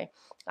anyway,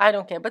 I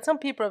don't care. But some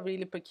people are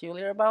really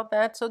peculiar about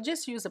that. So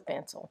just use a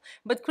pencil.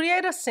 But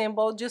create a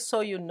symbol just so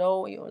you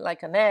know,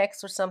 like an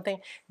X or something,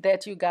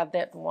 that you got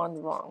that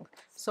one wrong.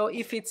 So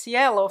if it's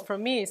yellow, for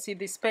me, see,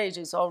 this page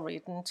is all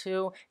written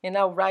too. And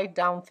I'll write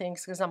down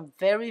things because I'm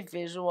very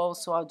visual.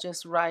 So I'll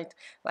just write,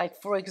 like,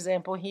 for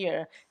example,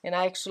 here. And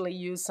I actually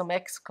use some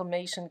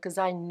exclamation because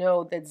I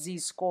know that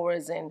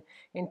Z-scores and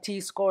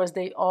T-scores,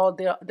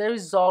 there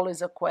is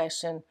always a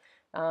question.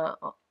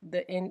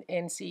 The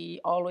NCE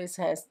always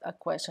has a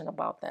question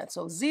about that.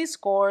 So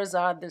Z-scores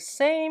are the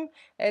same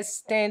as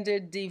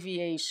standard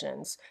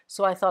deviations.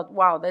 So I thought,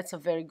 wow, that's a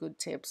very good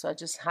tip. So I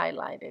just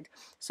highlighted.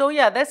 So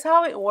yeah, that's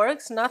how it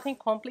works. Nothing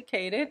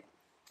complicated.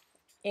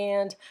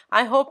 And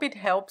I hope it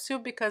helps you,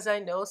 because I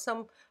know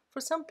for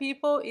some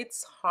people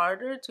it's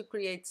harder to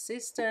create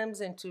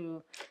systems and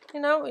to,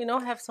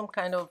 have some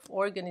kind of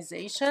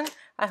organization.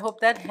 I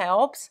hope that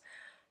helps.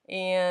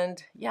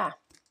 And yeah,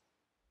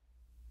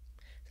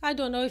 I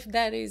don't know if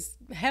that is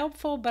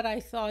helpful, but I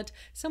thought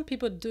some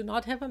people do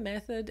not have a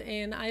method,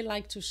 and I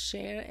like to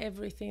share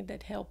everything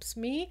that helps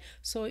me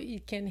so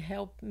it can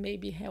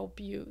maybe help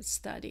you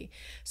study.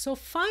 So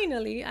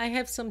finally, I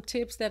have some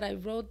tips that I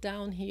wrote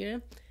down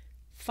here.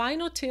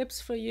 Final tips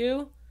for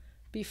you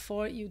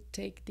before you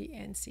take the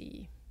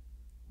NCE.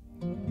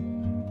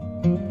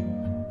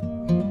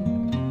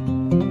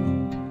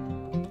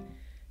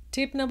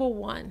 Tip number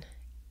 1.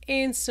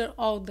 Answer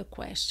all the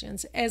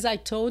questions. As I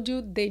told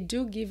you, they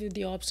do give you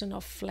the option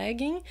of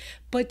flagging,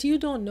 but you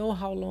don't know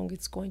how long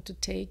it's going to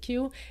take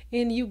you,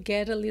 and you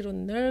get a little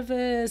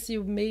nervous.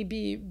 You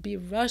maybe be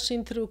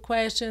rushing through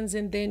questions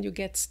and then you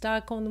get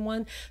stuck on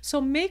one. So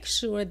make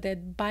sure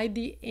that by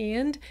the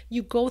end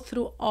you go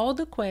through all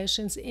the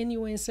questions and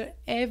you answer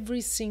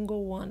every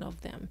single one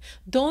of them.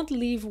 Don't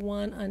leave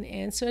one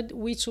unanswered,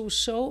 which will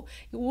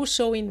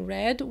show in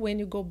red when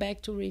you go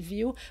back to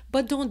review.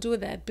 But don't do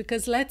that,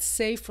 because let's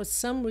say for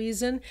some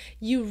reason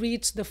you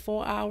reach the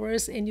 4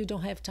 hours and you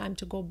don't have time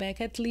to go back.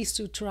 At least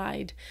you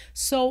tried.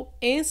 So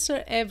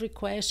answer every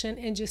question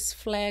and just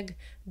flag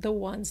the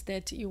ones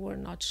that you were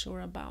not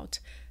sure about.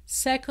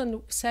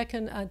 Second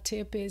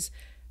tip is,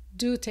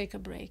 do take a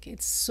break.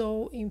 It's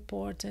so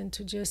important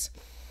to just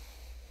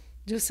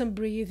do some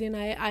breathing.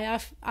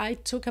 I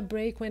took a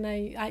break when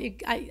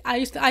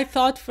I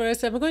thought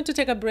first I'm going to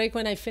take a break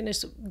when I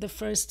finish the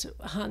first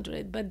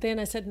 100, but then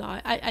I said no,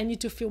 I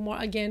need to feel more.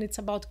 Again, it's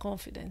about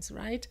confidence,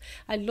 right?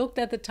 I looked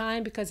at the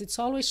time, because it's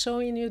always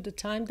showing you the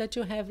time that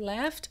you have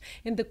left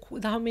and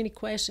how many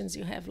questions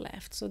you have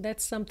left. So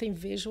that's something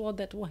visual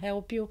that will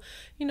help you,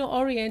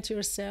 orient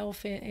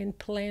yourself and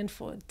plan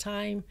for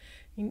time.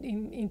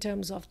 In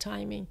terms of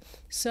timing.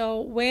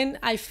 So when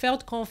I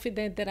felt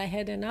confident that I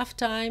had enough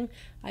time,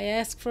 I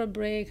asked for a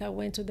break, I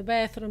went to the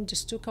bathroom,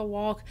 just took a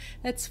walk.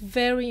 That's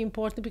very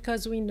important,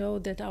 because we know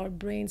that our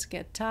brains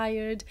get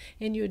tired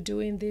and you're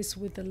doing this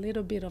with a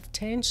little bit of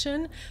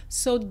tension.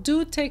 So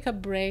do take a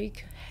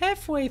break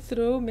halfway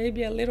through,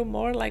 maybe a little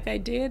more like I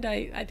did.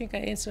 I think I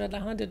answered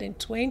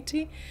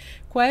 120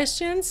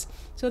 questions.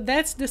 So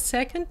that's the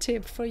second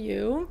tip for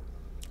you.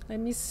 Let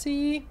me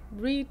see,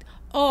 read.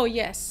 Oh,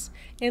 yes.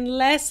 And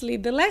lastly,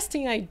 the last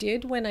thing I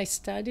did when I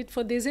studied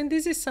for this, and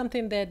this is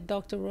something that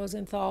Dr.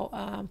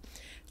 Rosenthal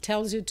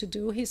tells you to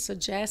do, he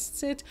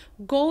suggests it,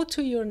 go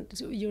to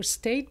your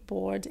state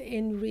board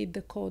and read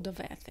the Code of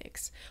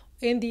Ethics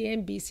in the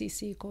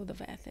NBCC Code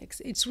of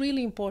Ethics. It's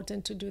really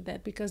important to do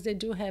that, because they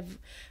do have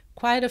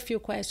quite a few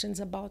questions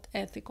about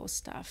ethical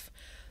stuff.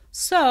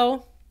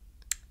 So,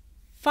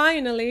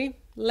 finally,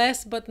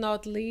 last but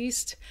not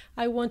least,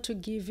 I want to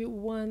give you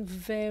one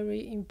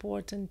very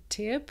important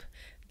tip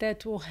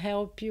that will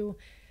help you,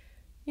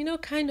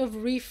 kind of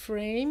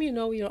reframe.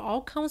 You're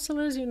all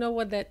counselors, you know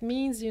what that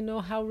means, you know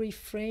how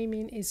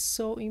reframing is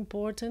so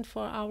important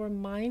for our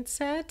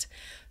mindset.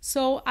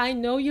 So I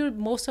know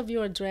most of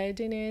you are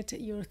dreading it.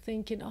 You're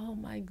thinking, oh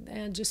my,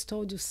 I just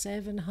told you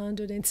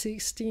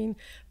 716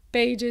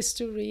 pages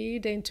to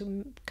read and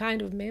to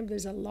kind of remember.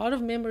 There's a lot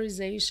of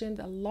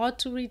memorization, a lot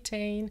to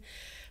retain.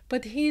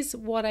 But here's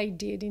what I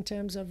did in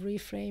terms of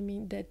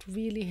reframing that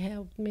really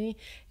helped me.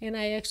 And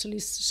I actually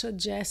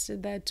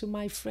suggested that to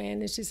my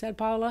friend. And she said,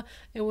 Paula,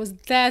 it was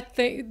that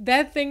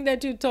thing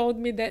that you told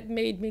me that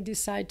made me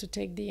decide to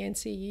take the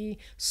NCE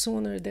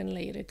sooner than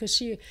later. Because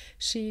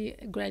she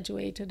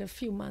graduated a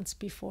few months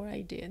before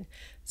I did.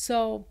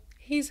 So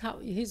here's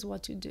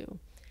what you do.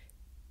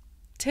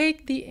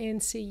 Take the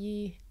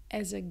NCE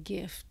as a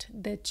gift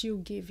that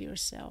you give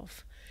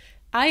yourself.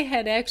 I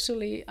had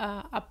actually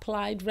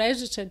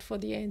registered for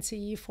the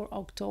NCE for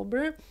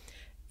October,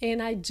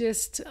 and I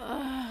just,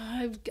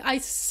 I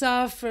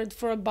suffered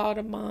for about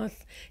a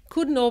month,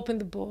 couldn't open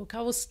the book.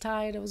 I was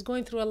tired, I was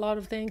going through a lot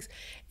of things,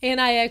 and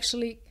I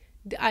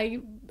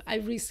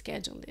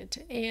rescheduled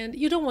it. And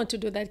you don't want to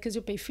do that because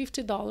you pay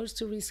 $50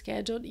 to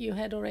reschedule. You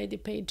had already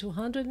paid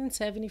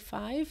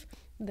 $275.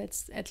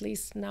 That's at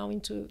least now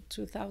into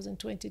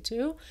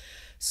 2022.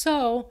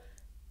 So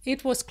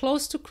it was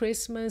close to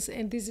Christmas,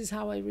 and this is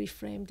how I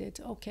reframed it.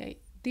 Okay,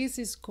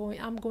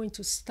 I'm going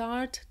to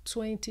start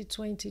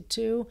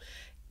 2022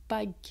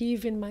 by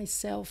giving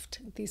myself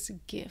this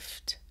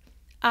gift.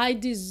 I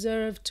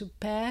deserve to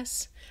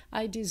pass.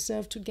 I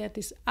deserve to get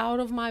this out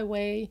of my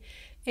way,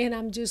 and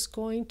I'm just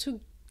going to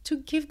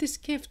give this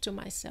gift to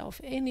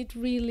myself. And it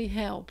really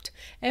helped.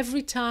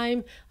 Every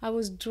time I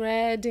was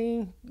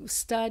dreading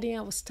studying,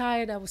 I was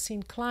tired, I was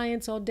seeing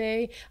clients all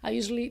day. I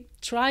usually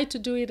try to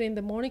do it in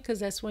the morning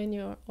because that's when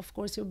your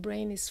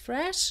brain is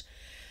fresh.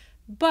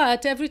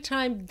 But every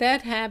time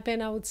that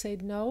happened, I would say,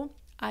 no,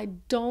 I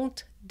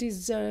don't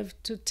deserve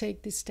to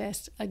take this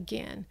test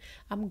again.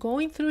 I'm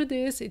going through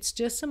this. It's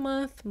just a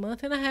month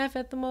and a half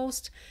at the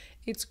most.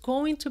 It's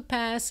going to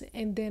pass,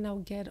 and then I'll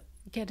get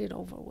it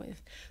over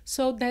with.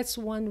 So that's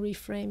one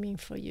reframing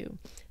for you.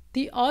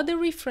 The other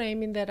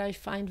reframing that I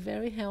find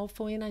very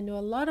helpful, and I know a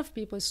lot of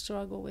people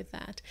struggle with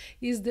that,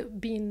 is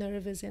being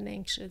nervous and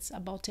anxious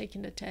about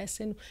taking the test.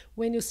 And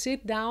when you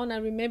sit down, I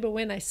remember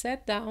when I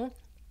sat down,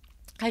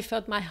 I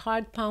felt my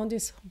heart pounding.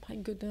 So, oh my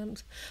goodness,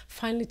 I'm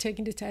finally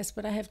taking the test,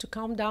 but I have to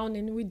calm down.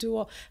 And we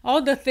do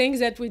all the things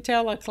that we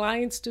tell our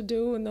clients to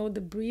do,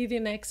 the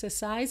breathing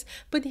exercise.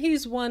 But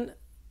here's one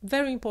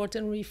very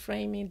important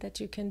reframing that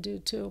you can do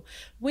too.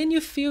 When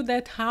you feel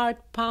that heart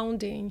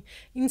pounding,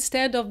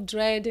 instead of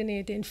dreading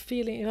it and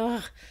feeling,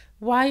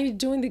 why are you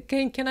doing the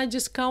thing? Can I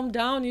just calm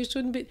down? You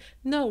shouldn't be.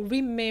 No,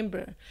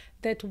 remember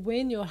that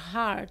when your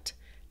heart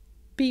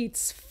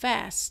beats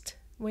fast,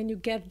 when you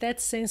get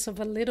that sense of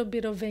a little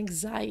bit of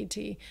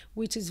anxiety,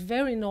 which is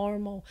very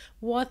normal,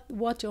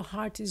 what your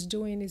heart is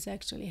doing is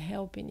actually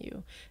helping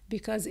you,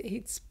 because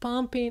it's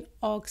pumping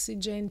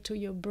oxygen to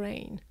your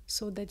brain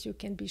so that you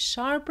can be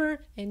sharper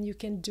and you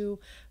can do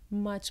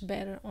much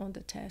better on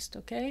the test,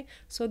 okay?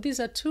 So these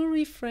are two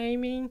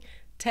reframing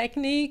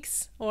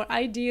techniques or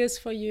ideas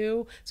for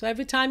you. So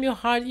every time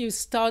you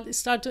start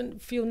to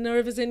feel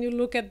nervous and you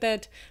look at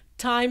that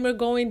timer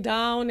going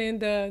down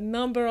and the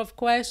number of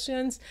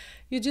questions,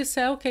 you just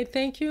say, okay,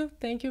 thank you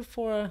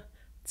for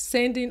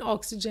sending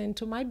oxygen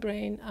to my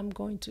brain. I'm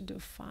going to do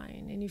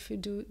fine. And if you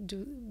do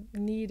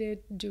need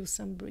it, do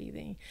some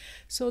breathing.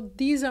 So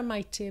these are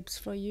my tips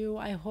for you.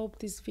 I hope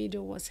this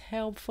video was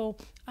helpful.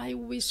 I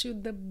wish you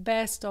the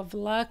best of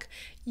luck.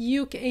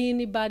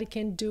 Anybody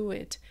can do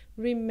it.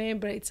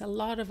 Remember, it's a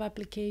lot of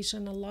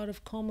application, a lot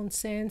of common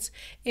sense,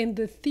 and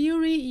the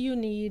theory you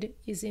need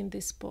is in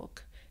this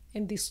book.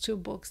 In these two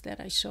books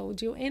that I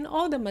showed you, and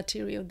all the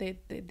material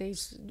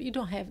you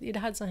don't have, it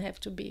doesn't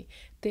have to be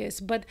this,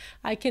 but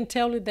I can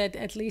tell you that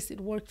at least it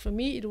worked for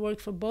me. It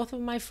worked for both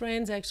of my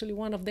friends. Actually,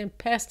 one of them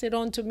passed it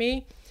on to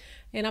me,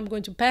 and I'm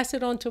going to pass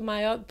it on to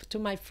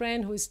my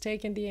friend who is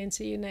taking the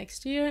NCE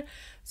next year.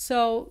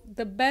 So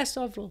the best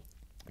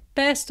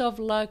of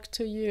luck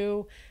to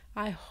you.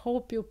 I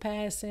hope you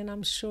pass, and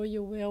I'm sure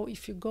you will.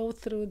 If you go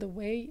through the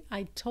way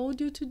I told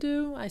you to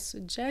do, I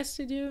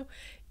suggested you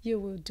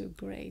will do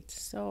great.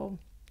 So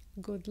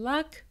good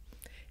luck,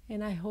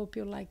 and I hope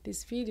you like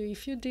this video.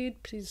 If you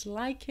did, please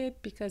like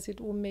it, because it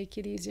will make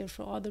it easier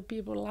for other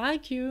people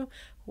like you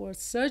who are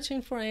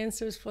searching for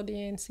answers for the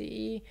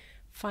NCE.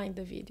 Find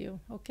the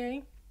video,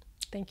 okay?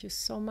 Thank you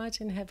so much,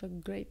 and have a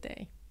great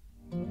day.